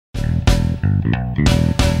The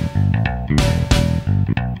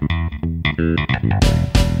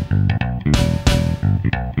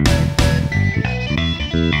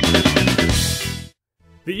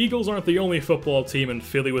Eagles aren't the only football team in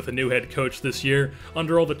Philly with a new head coach this year.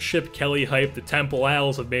 Under all the Chip Kelly hype, the Temple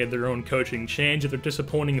Owls have made their own coaching change at their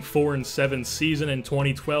disappointing 4-7 season in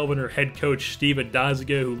 2012 under head coach Steve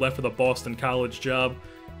Adoziga, who left for the Boston College job.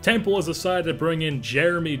 Temple has decided to bring in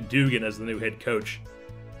Jeremy Dugan as the new head coach.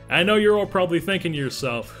 I know you're all probably thinking to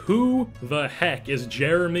yourself, who the heck is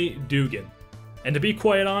Jeremy Dugan? And to be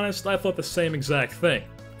quite honest, I thought the same exact thing.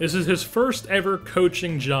 This is his first ever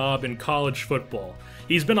coaching job in college football.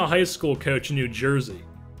 He's been a high school coach in New Jersey.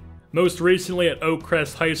 Most recently at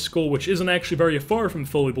Oakcrest High School, which isn't actually very far from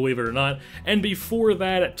Philly, believe it or not, and before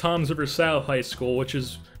that at Toms River South High School, which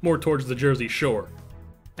is more towards the Jersey Shore.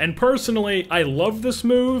 And personally, I love this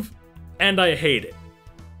move, and I hate it.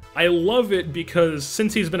 I love it because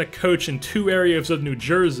since he's been a coach in two areas of New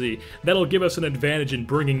Jersey, that'll give us an advantage in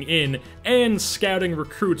bringing in and scouting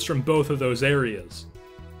recruits from both of those areas.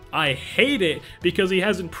 I hate it because he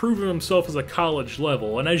hasn't proven himself as a college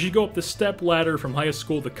level, and as you go up the step ladder from high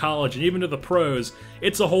school to college and even to the pros,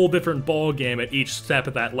 it's a whole different ballgame at each step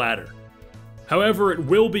of that ladder. However, it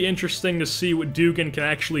will be interesting to see what Dugan can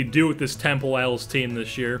actually do with this Temple Owls team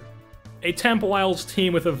this year. A Temple Owls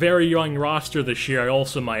team with a very young roster this year, I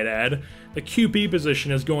also might add. The QB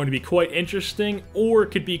position is going to be quite interesting, or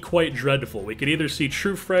it could be quite dreadful. We could either see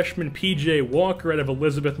true freshman PJ Walker out of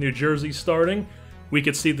Elizabeth, New Jersey starting, we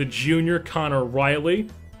could see the junior Connor Riley,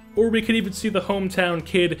 or we could even see the hometown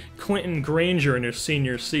kid Clinton Granger in his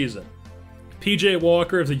senior season. PJ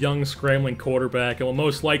Walker is a young, scrambling quarterback and will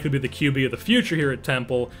most likely be the QB of the future here at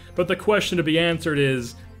Temple, but the question to be answered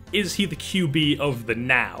is he the QB of the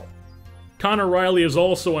now? Connor Riley is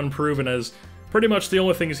also unproven, as pretty much the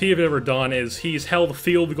only things he's ever done is he's held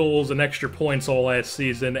field goals and extra points all last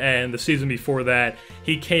season, and the season before that,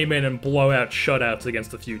 he came in and blowout shutouts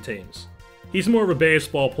against a few teams. He's more of a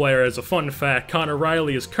baseball player. As a fun fact, Connor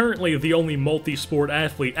Riley is currently the only multi-sport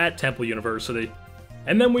athlete at Temple University.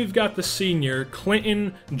 And then we've got the senior,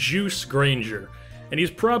 Clinton Juice Granger. And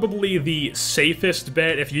he's probably the safest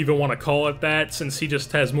bet, if you even want to call it that, since he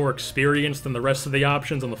just has more experience than the rest of the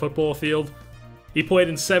options on the football field. He played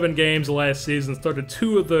in 7 games last season, started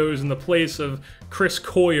 2 of those in the place of Chris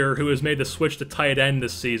Coyer, who has made the switch to tight end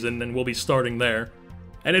this season and will be starting there.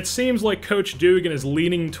 And it seems like Coach Dugan is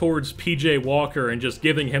leaning towards PJ Walker and just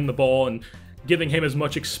giving him the ball and giving him as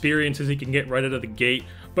much experience as he can get right out of the gate.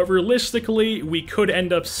 But realistically, we could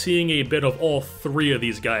end up seeing a bit of all 3 of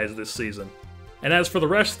these guys this season. And as for the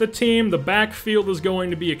rest of the team, the backfield is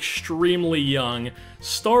going to be extremely young.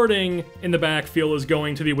 Starting in the backfield is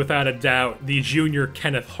going to be, without a doubt, the junior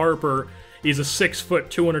Kenneth Harper. He's a 6-foot,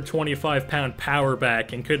 225-pound power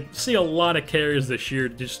back and could see a lot of carries this year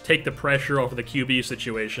to just take the pressure off of the QB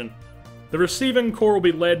situation. The receiving core will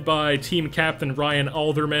be led by team captain Ryan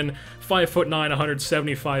Alderman, 5'9",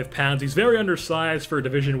 175 pounds. He's very undersized for a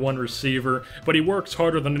Division I receiver, but he works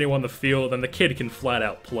harder than anyone on the field, and the kid can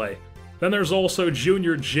flat-out play. Then there's also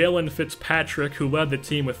junior Jalen Fitzpatrick, who led the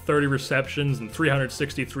team with 30 receptions and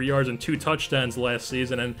 363 yards and 2 touchdowns last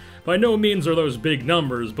season, and by no means are those big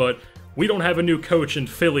numbers, but we don't have a new coach in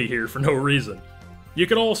Philly here for no reason. You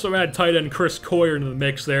could also add tight end Chris Coyer into the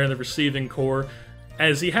mix there in the receiving core,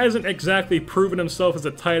 as he hasn't exactly proven himself as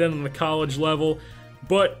a tight end on the college level,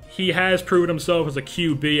 but he has proven himself as a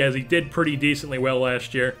QB, as he did pretty decently well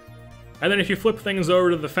last year. And then if you flip things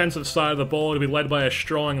over to the defensive side of the ball, it'll be led by a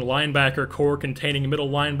strong linebacker core containing middle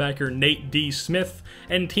linebacker Nate D. Smith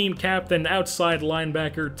and team captain outside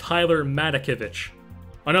linebacker Tyler Matakovich.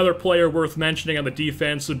 Another player worth mentioning on the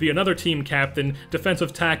defense would be another team captain,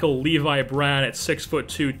 defensive tackle Levi Brown at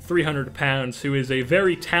 6'2", 300 pounds, who is a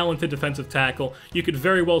very talented defensive tackle. You could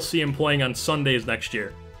very well see him playing on Sundays next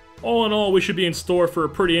year. All in all, we should be in store for a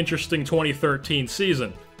pretty interesting 2013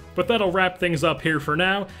 season. But that'll wrap things up here for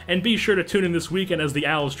now, and be sure to tune in this weekend as the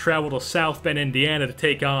Owls travel to South Bend, Indiana to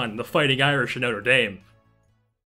take on the Fighting Irish in Notre Dame.